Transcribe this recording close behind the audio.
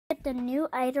get the new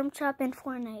item shop in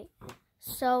Fortnite.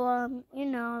 So, you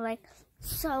know, like,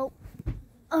 so,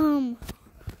 I'm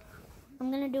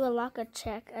gonna do a locker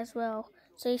check as well.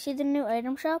 So you see the new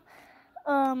item shop?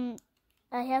 I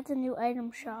have the new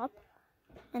item shop,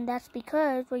 and that's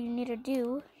because what you need to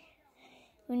do,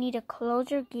 you need to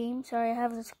close your game. Sorry, I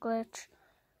have this glitch.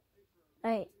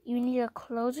 You need to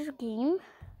close your game,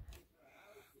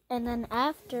 and then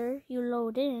after you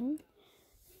load in,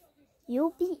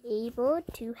 you'll be able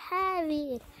to have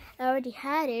it. I already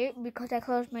had it because I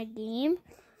closed my game.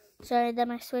 Sorry that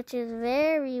my Switch is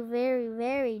very, very,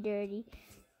 very dirty.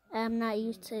 I'm not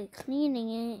used to cleaning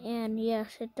it, and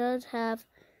yes, it does have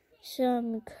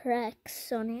some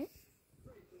cracks on it.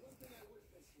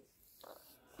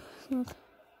 Look.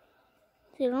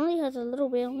 It only has a little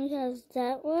bit. It only has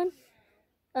that one.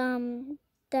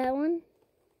 That one.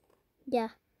 Yeah.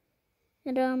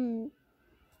 And,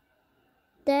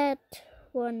 that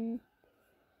one.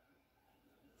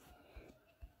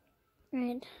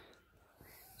 Right.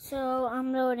 So,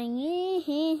 I'm loading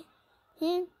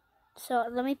it. So,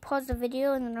 let me pause the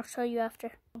video and then I'll show you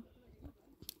after.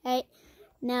 Alright.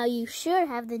 Now, you should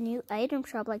have the new item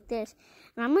shop like this.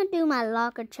 And I'm going to do my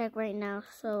locker check right now.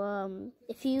 So,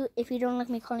 if you don't like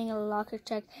me calling it a locker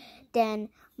check, then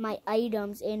my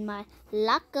items in my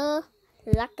locker.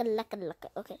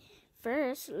 Okay.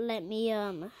 First, let me,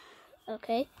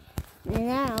 okay.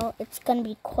 Now, it's going to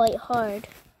be quite hard.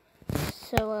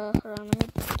 So, hold on, let me,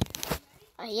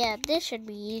 yeah, this should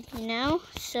be easy now.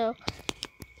 So,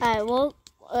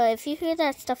 if you hear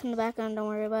that stuff in the background, don't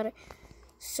worry about it.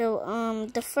 So,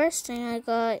 the first thing I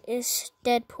got is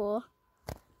Deadpool.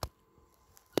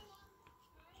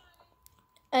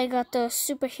 I got the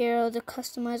superhero, the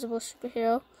customizable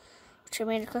superhero, which I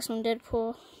made a custom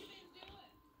Deadpool.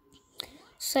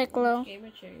 Cyclo,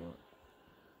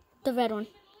 the red one.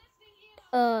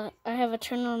 I have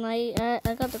Eternal Night.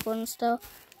 I got the golden still.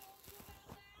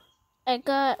 I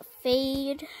got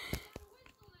Fade.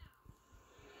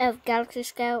 I have Galaxy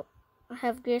Scout. I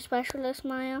have Gear Specialist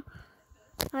Maya.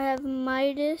 I have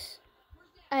Midas.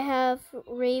 I have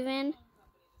Raven.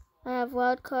 I have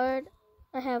Wildcard.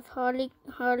 I have Harley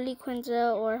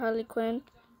Quinzel or Harley Quinn.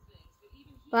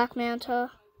 Black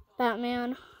Manta.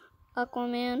 Batman.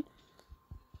 Aquaman.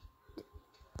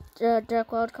 Dark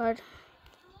Wildcard.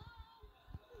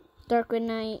 Dark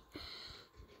Knight.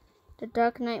 The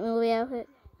Dark Knight movie outfit.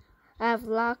 I have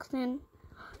Lachlan.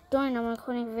 Darn, I'm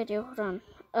recording a video. Hold on.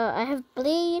 I have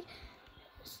Blade.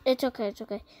 It's okay.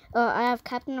 I have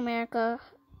Captain America.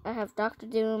 I have Doctor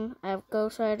Doom. I have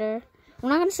Ghost Rider. I'm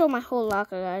not going to show my whole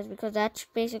locker, guys, because that's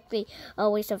basically a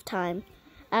waste of time.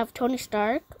 I have Tony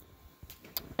Stark.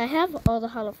 I have all the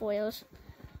holofoils,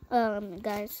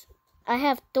 guys. I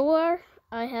have Thor.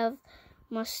 I have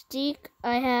Mystique.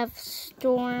 I have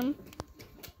Storm.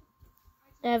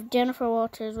 I have Jennifer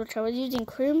Walters, which I was using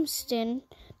Crimson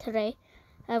today.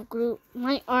 I have Groot.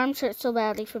 My arms hurt so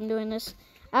badly from doing this.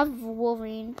 I have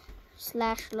Wolverine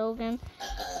 / Logan.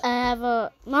 I have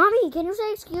a... Mommy, can you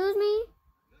say excuse me?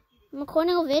 I'm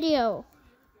recording a video.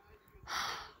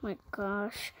 Oh my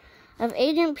gosh. I have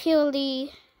Agent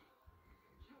Peely.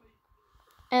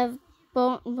 I have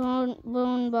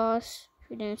Bone Boss.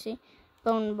 If you didn't see.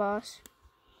 Bone Boss.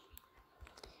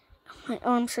 My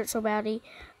arms hurt so badly.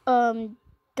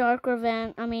 Dark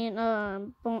Revenge.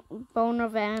 Bone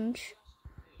Revenge.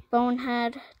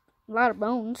 Bonehead. A lot of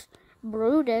bones.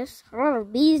 Brutus. A lot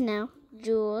of bees now.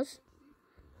 Jules.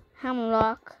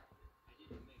 Hemlock.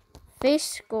 Face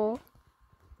Skull.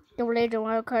 Double Agent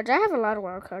Wild Cards. I have a lot of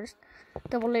wild cards.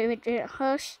 Double Agent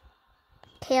Hush.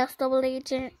 Chaos Double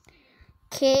Agent.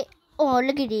 Oh,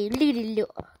 look at it.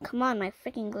 Come on, my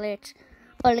freaking glitch.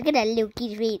 Oh, look at that little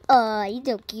kitty feet. Oh, he's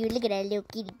so cute. Look at that little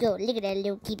kitty go. Look at that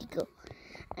little kitty go.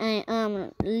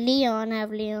 Leon. I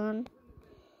have Leon.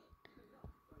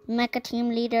 Mecha Team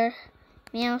Leader.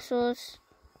 Meowscles.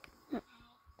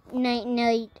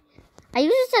 Night. I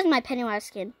use this as my Pennywise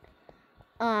skin.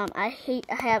 I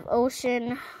have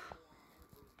Ocean.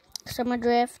 Summer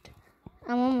Drift.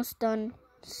 I'm almost done.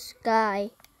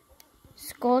 Sky.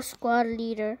 Skull Squad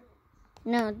Leader.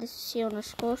 No, this is Siona.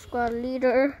 Skull Squad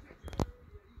Leader.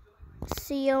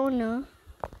 Siona.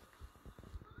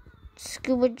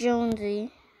 Scuba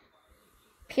Jonesy.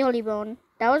 Peelybone.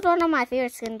 That was one of my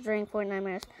favorite skins during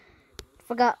Fortnite.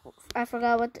 I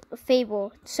forgot what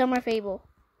Fable. Summer Fable.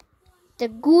 The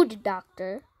Good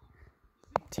Doctor.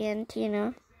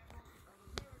 Tiantina.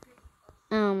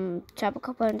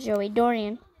 Tropical and Joey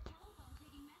Dorian.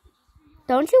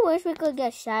 Don't you wish we could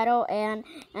get Shadow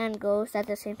and Ghost at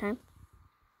the same time?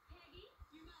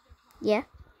 Yeah.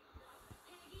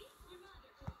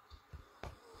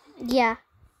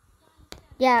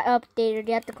 Yeah, updated.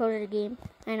 You have to close the game.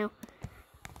 I know.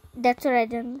 That's what I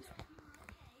did.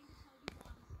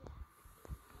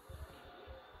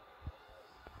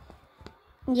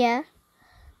 Yeah.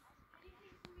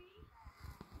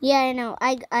 Yeah, I know.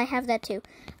 I have that too.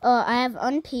 I have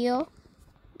Unpeel.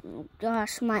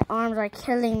 Gosh, my arms are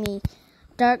killing me.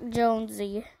 Dark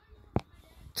Jonesy.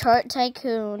 Chart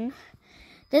Tycoon.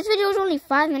 This video was only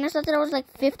 5 minutes. I thought it was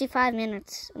like 55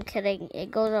 minutes. I'm kidding.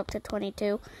 It goes up to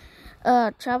 22.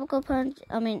 Tropical Punch.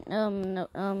 Unpeel.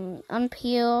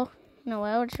 No,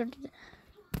 I would should.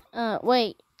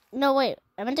 Wait. No, wait.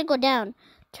 I meant to go down.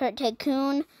 Chart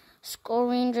Tycoon. Skull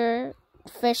Ranger.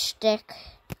 Fish Stick.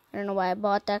 I don't know why I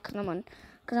bought that because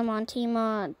I'm on Team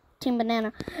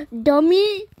Banana.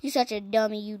 Dummy! You're such a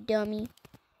dummy, you dummy.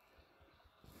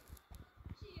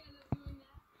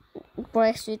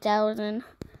 Bryce 3000.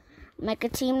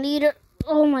 Mecha Team Leader.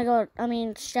 Oh my god.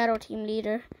 Shadow Team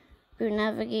Leader. Brute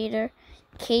Navigator.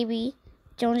 KB.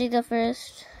 Jonesy the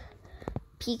First.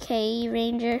 PKE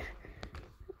Ranger.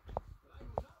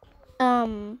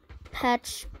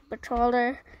 Patch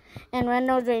Patroller. And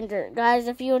Red-Nosed Ranger. Guys,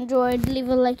 if you enjoyed, leave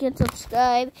a like and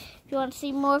subscribe if you want to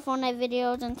see more Fortnite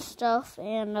videos and stuff.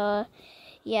 And,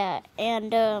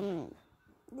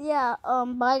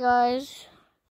 bye guys.